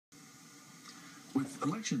With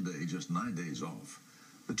Election Day just 9 days off,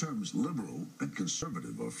 the terms liberal and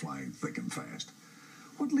conservative are flying thick and fast.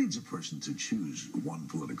 What leads a person to choose one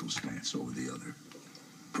political stance over the other?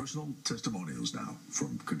 Personal testimonials now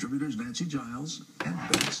from contributors Nancy Giles and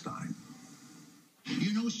Ben Stein.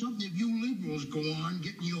 You know something? If you liberals go on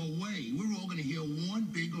getting your way, we're all going to hear one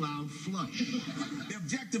big loud flush. The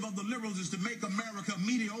objective of the liberals is to make America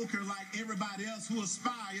mediocre like everybody else who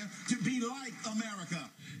aspire to be like America.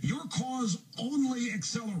 Your cause only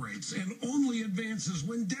accelerates and only advances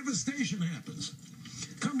when devastation happens.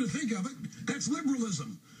 Come to think of it, that's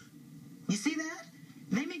liberalism. You see that?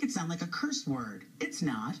 They make it sound like a curse word. It's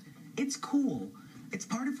not. It's cool. It's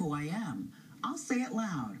part of who I am. I'll say it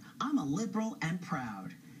loud. I'm a liberal and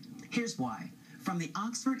proud. Here's why. From the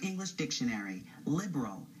Oxford English Dictionary,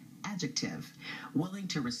 liberal, adjective, willing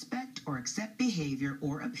to respect or accept behavior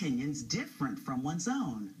or opinions different from one's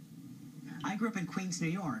own. I grew up in Queens, New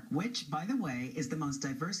York, which, by the way, is the most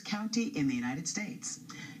diverse county in the United States.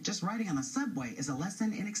 Just riding on the subway is a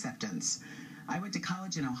lesson in acceptance. I went to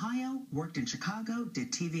college in Ohio, worked in Chicago,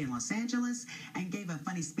 did TV in Los Angeles, and gave a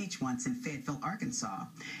funny speech once in Fayetteville, Arkansas.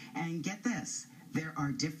 And get this, there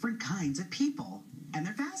are different kinds of people, and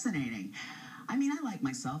they're fascinating. I mean, I like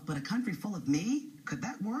myself, but a country full of me, could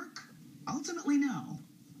that work? Ultimately, no.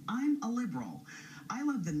 I'm a liberal. I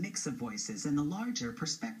love the mix of voices and the larger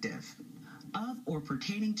perspective of or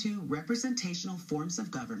pertaining to representational forms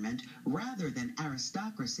of government rather than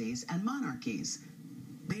aristocracies and monarchies.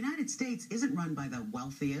 The United States isn't run by the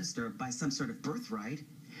wealthiest or by some sort of birthright.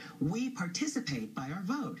 We participate by our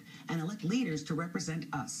vote and elect leaders to represent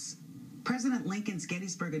us. President Lincoln's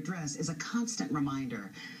Gettysburg Address is a constant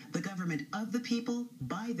reminder. The government of the people,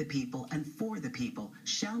 by the people, and for the people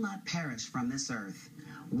shall not perish from this earth.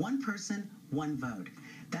 One person, one vote.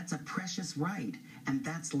 That's a precious right, and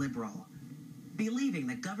that's liberal. Believing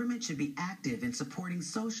that government should be active in supporting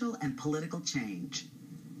social and political change.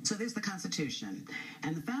 So there's the Constitution,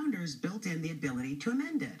 and the founders built in the ability to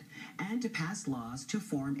amend it and to pass laws to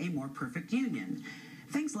form a more perfect union.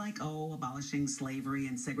 Things like, abolishing slavery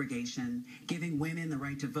and segregation, giving women the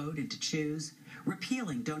right to vote and to choose,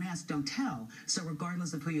 repealing don't ask, don't tell, so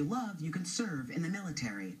regardless of who you love, you can serve in the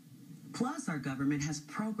military. Plus, our government has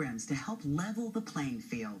programs to help level the playing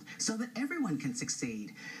field so that everyone can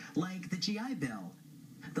succeed, like the GI Bill,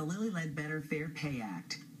 the Lilly Ledbetter Fair Pay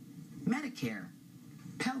Act, Medicare,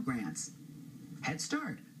 Pell Grants, Head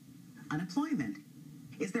Start, unemployment.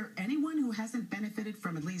 Is there anyone who hasn't benefited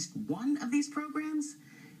from at least one of these programs?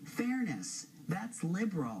 Fairness, that's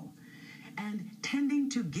liberal. And tending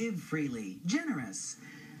to give freely, generous.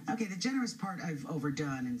 Okay, the generous part I've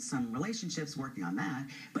overdone in some relationships, working on that,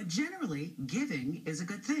 but generally, giving is a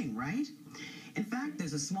good thing, right? In fact,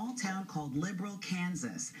 there's a small town called Liberal,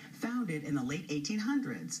 Kansas, founded in the late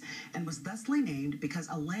 1800s, and was thusly named because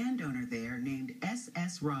a landowner there named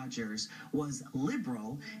S.S. Rogers was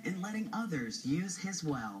liberal in letting others use his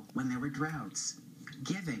well when there were droughts.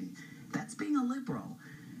 Giving, that's being a liberal.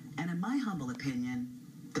 And in my humble opinion,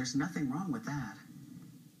 there's nothing wrong with that.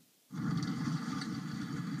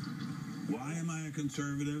 Why am I a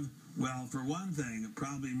conservative? Well, for one thing,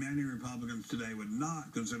 probably many Republicans today would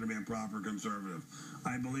not consider me a proper conservative.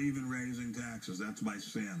 I believe in raising taxes. That's my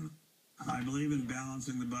sin. I believe in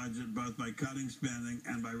balancing the budget both by cutting spending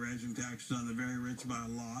and by raising taxes on the very rich by a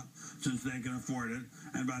lot, since they can afford it,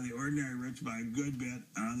 and by the ordinary rich by a good bit,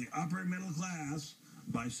 and on the upper middle class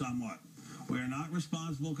by somewhat. We are not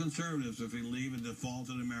responsible conservatives if we leave a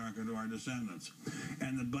defaulted America to our descendants.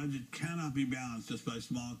 And the budget cannot be balanced just by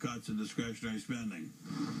small cuts in discretionary spending.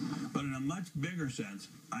 But in a much bigger sense,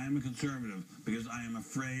 I am a conservative because I am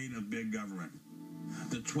afraid of big government.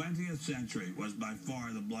 The 20th century was by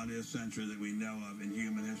far the bloodiest century that we know of in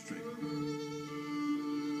human history.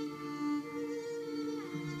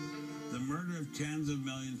 The murder of tens of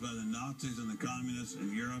millions by the Nazis and the communists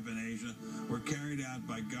in Europe and Asia were carried out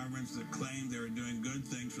by governments that claimed they were doing good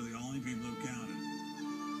things for the only people who counted.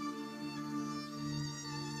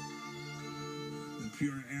 The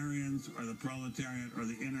pure Aryans or the proletariat or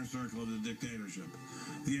the inner circle of the dictatorship.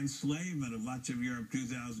 The enslavement of much of Europe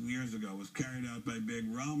 2,000 years ago was carried out by big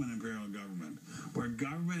Roman imperial government. Where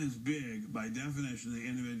government is big, by definition the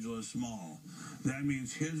individual is small. That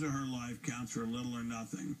means his or her life counts for little or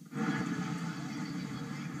nothing.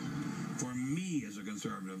 For me, as a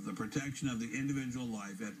conservative, the protection of the individual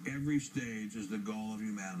life at every stage is the goal of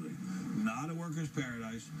humanity. Not a worker's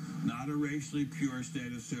paradise, not a racially pure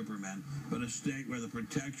state of supermen, but a state where the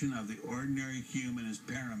protection of the ordinary human is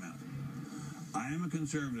paramount. I am a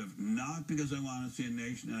conservative not because I want to see a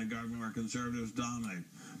nation and a government where conservatives dominate,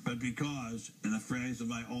 but because, in the phrase of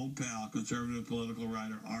my old pal, conservative political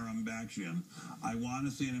writer Aram Bakshian, I want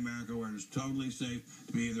to see an America where it is totally safe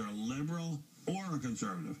to be either a liberal or a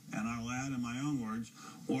conservative, and I'll add in my own words,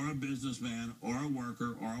 or a businessman, or a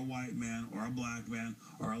worker, or a white man, or a black man,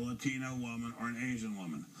 or a Latino woman, or an Asian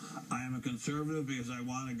woman. I am a conservative because I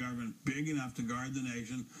want a government big enough to guard the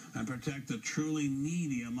nation and protect the truly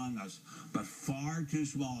needy among us, but far too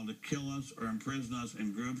small to kill us or imprison us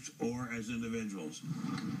in groups or as individuals.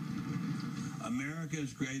 America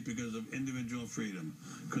is great because of individual freedom.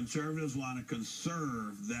 Conservatives want to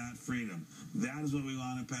conserve that freedom. That is what we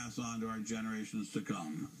want to pass on to our generations to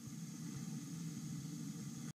come.